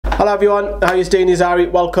Hello everyone, how you doing? It's Ari.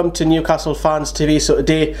 Welcome to Newcastle Fans TV. So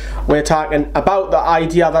today we're talking about the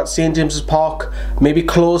idea that St James's Park may be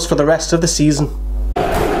closed for the rest of the season.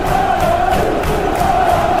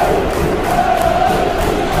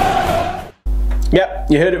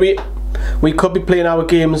 Yep, you heard it right. We could be playing our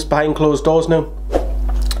games behind closed doors now,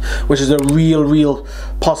 which is a real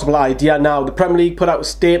possible idea. Now, the Premier League put out a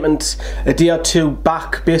statement a day or two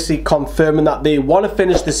back basically confirming that they want to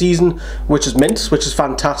finish the season, which is mint, which is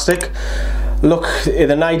fantastic. Look,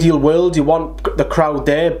 in an ideal world you want the crowd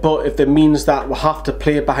there, but if it means that we'll have to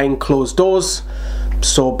play behind closed doors,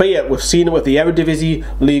 so be it. We've seen it with the Eredivisie,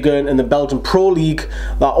 Ligue 1 and the Belgian Pro League,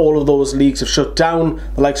 that all of those leagues have shut down.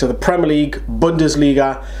 The likes of the Premier League,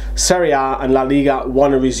 Bundesliga, Serie A and La Liga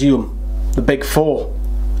want to resume. The big four.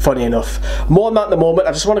 Funny enough. More on that in the moment.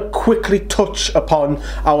 I just want to quickly touch upon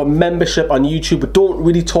our membership on YouTube. We don't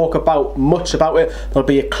really talk about much about it. There'll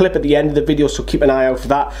be a clip at the end of the video, so keep an eye out for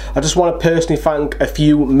that. I just want to personally thank a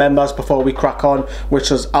few members before we crack on, which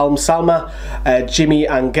is Alm Salma, Jimmy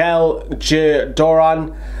Angel, J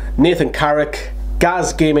Doran, Nathan Carrick,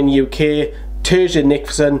 Gaz Gaming UK, Terja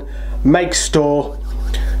Nixon, Mike Stowe,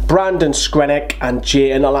 Brandon Skrenek and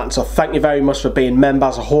Jay and Alan. So thank you very much for being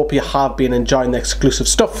members. I hope you have been enjoying the exclusive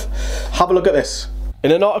stuff. Have a look at this.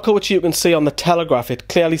 In an article which you can see on the Telegraph, it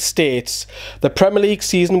clearly states the Premier League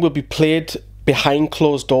season will be played behind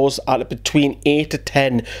closed doors at between 8 to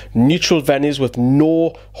 10 neutral venues with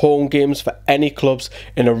no home games for any clubs,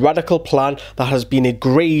 in a radical plan that has been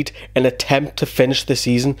agreed in an attempt to finish the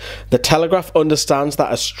season. The Telegraph understands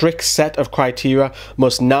that a strict set of criteria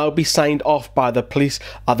must now be signed off by the police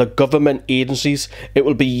and the government agencies. It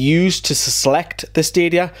will be used to select the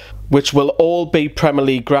stadia, which will all be Premier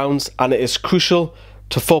League grounds, and it is crucial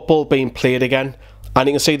to football being played again. And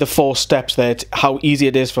you can see the 4 steps there, how easy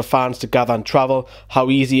it is for fans to gather and travel, how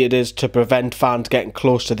easy it is to prevent fans getting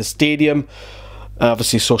close to the stadium,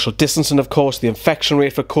 obviously social distancing, of course, the infection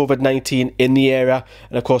rate for COVID-19 in the area,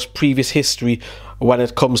 and of course previous history when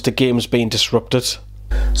it comes to games being disrupted.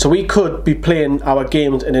 So we could be playing our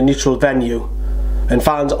games in a neutral venue and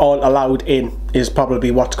fans aren't allowed in, is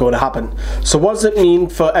probably what's going to happen. So what does it mean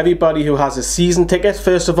for everybody who has a season ticket?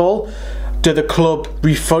 First of all, do the club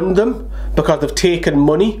refund them because they've taken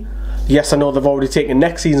money? Yes, I know they've already taken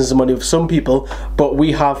next season's money with some people, but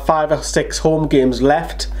we have 5 or 6 home games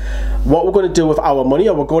left. What we're going to do with our money?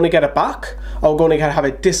 Are we going to get it back? Are we going to have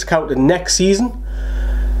a discount in next season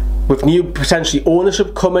with new potentially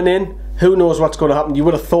ownership coming in? Who knows what's going to happen? You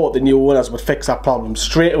would have thought the new owners would fix that problem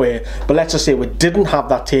straight away, but let's just say we didn't have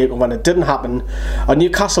that take, and when it didn't happen, are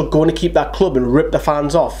Newcastle going to keep that club and rip the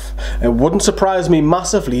fans off? It wouldn't surprise me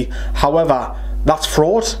massively. However, that's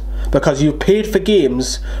fraud, because you've paid for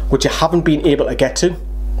games which you haven't been able to get to.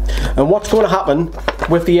 And what's going to happen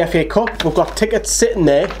with the FA Cup? We've got tickets sitting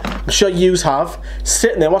there, I'm sure yous have,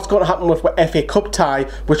 sitting there. What's going to happen with the FA Cup tie,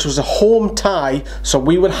 which was a home tie, so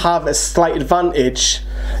we would have a slight advantage.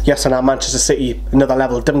 Yes, and our Manchester City, another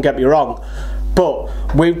level, don't get me wrong, but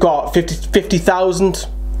we've got 50,000,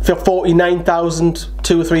 49,000,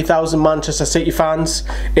 2,000 or 3,000 Manchester City fans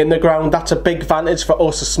in the ground. That's a big advantage for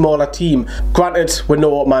us, a smaller team. Granted, we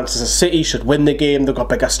know Manchester City should win the game, they've got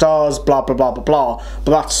bigger stars, blah blah blah blah blah,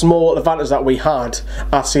 but that small advantage that we had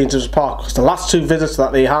at St James's Park, because the last 2 visits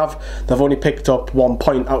that they have, they've only picked up 1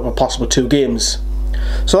 point out of a possible 2 games.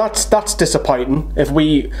 So that's disappointing. If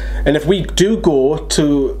we do go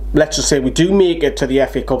to, let's just say we do make it to the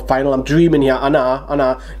FA Cup final, I'm dreaming here,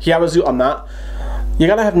 Anna, hear us out on that, you're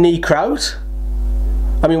going to have knee crowd.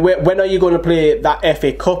 I mean, when are you going to play that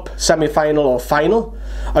FA Cup semi-final or final?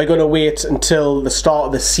 Are you going to wait until the start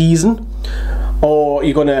of the season? Or are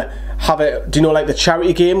you going to have it, do you know, like the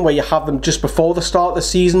charity game where you have them just before the start of the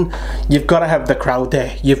season? You've got to have the crowd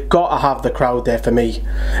there. You've got to have the crowd there for me.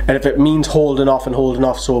 And if it means holding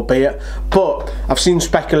off, so be it. But I've seen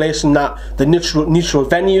speculation that the neutral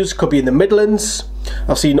venues could be in the Midlands.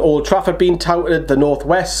 I've seen Old Trafford being touted, the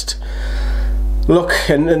Northwest. Look,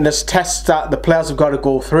 and there's tests that the players have got to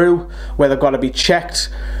go through, where they've got to be checked.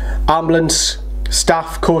 Ambulance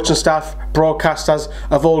staff, coaching staff, broadcasters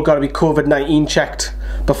have all got to be COVID-19 checked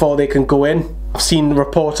before they can go in. I've seen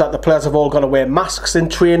reports that the players have all got to wear masks in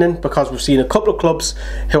training, because we've seen a couple of clubs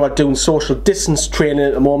who are doing social distance training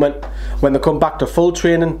at the moment. When they come back to full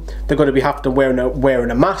training, they're going to be having to wearing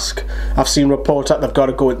a mask. I've seen reports that they've got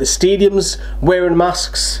to go into stadiums wearing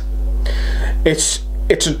masks. It's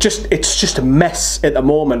just a mess at the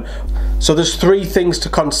moment. So there's 3 things to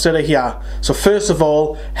consider here. So first of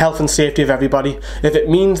all, health and safety of everybody. If it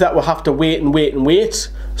means that we'll have to wait,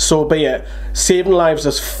 so be it. Saving lives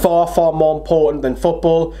is far, far more important than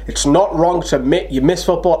football. It's not wrong to admit you miss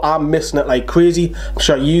football. I'm missing it like crazy. I'm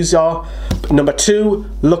sure yous are. But number two,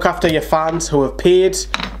 look after your fans who have paid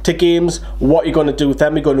to games. What are you going to do with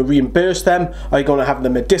them? Are you going to reimburse them? Are you going to have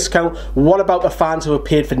them a discount? What about the fans who have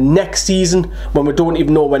paid for next season when we don't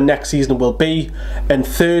even know when next season will be? And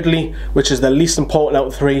thirdly, which is the least important out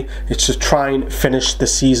of three, is to try and finish the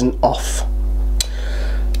season off.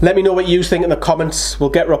 Let me know what you think in the comments. We'll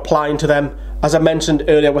get replying to them. As I mentioned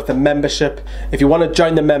earlier with the membership, if you want to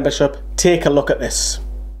join the membership, take a look at this.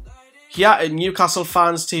 Here at Newcastle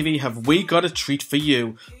Fans TV have we got a treat for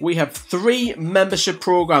you. We have 3 membership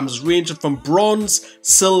programs ranging from bronze,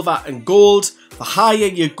 silver and gold. The higher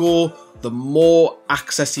you go, the more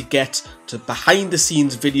access you get to behind the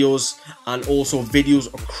scenes videos and also videos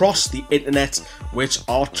across the internet which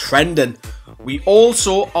are trending. We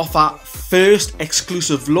also offer first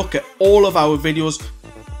exclusive look at all of our videos.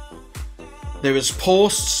 There is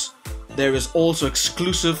posts, there is also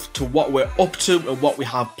exclusive to what we're up to and what we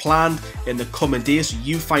have planned in the coming days, so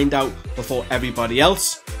you find out before everybody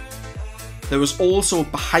else. There is also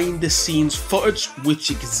behind the scenes footage which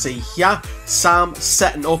you can see here. Sam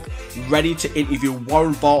setting up, ready to interview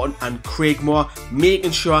Warren Barton and Craig Moore,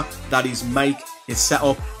 making sure that his mic is set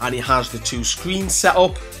up and he has the 2 screens set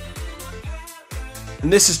up.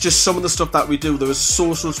 And this is just some of the stuff that we do. There is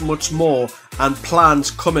so much more and plans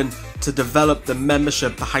coming to develop the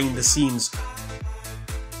membership behind the scenes.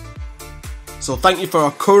 So thank you for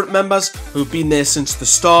our current members who've been there since the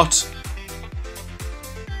start.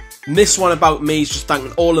 And this one about me is just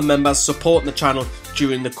thanking all the members supporting the channel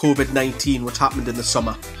during the COVID-19 which happened in the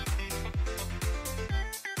summer.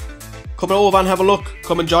 Come over and have a look.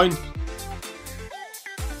 Come and join.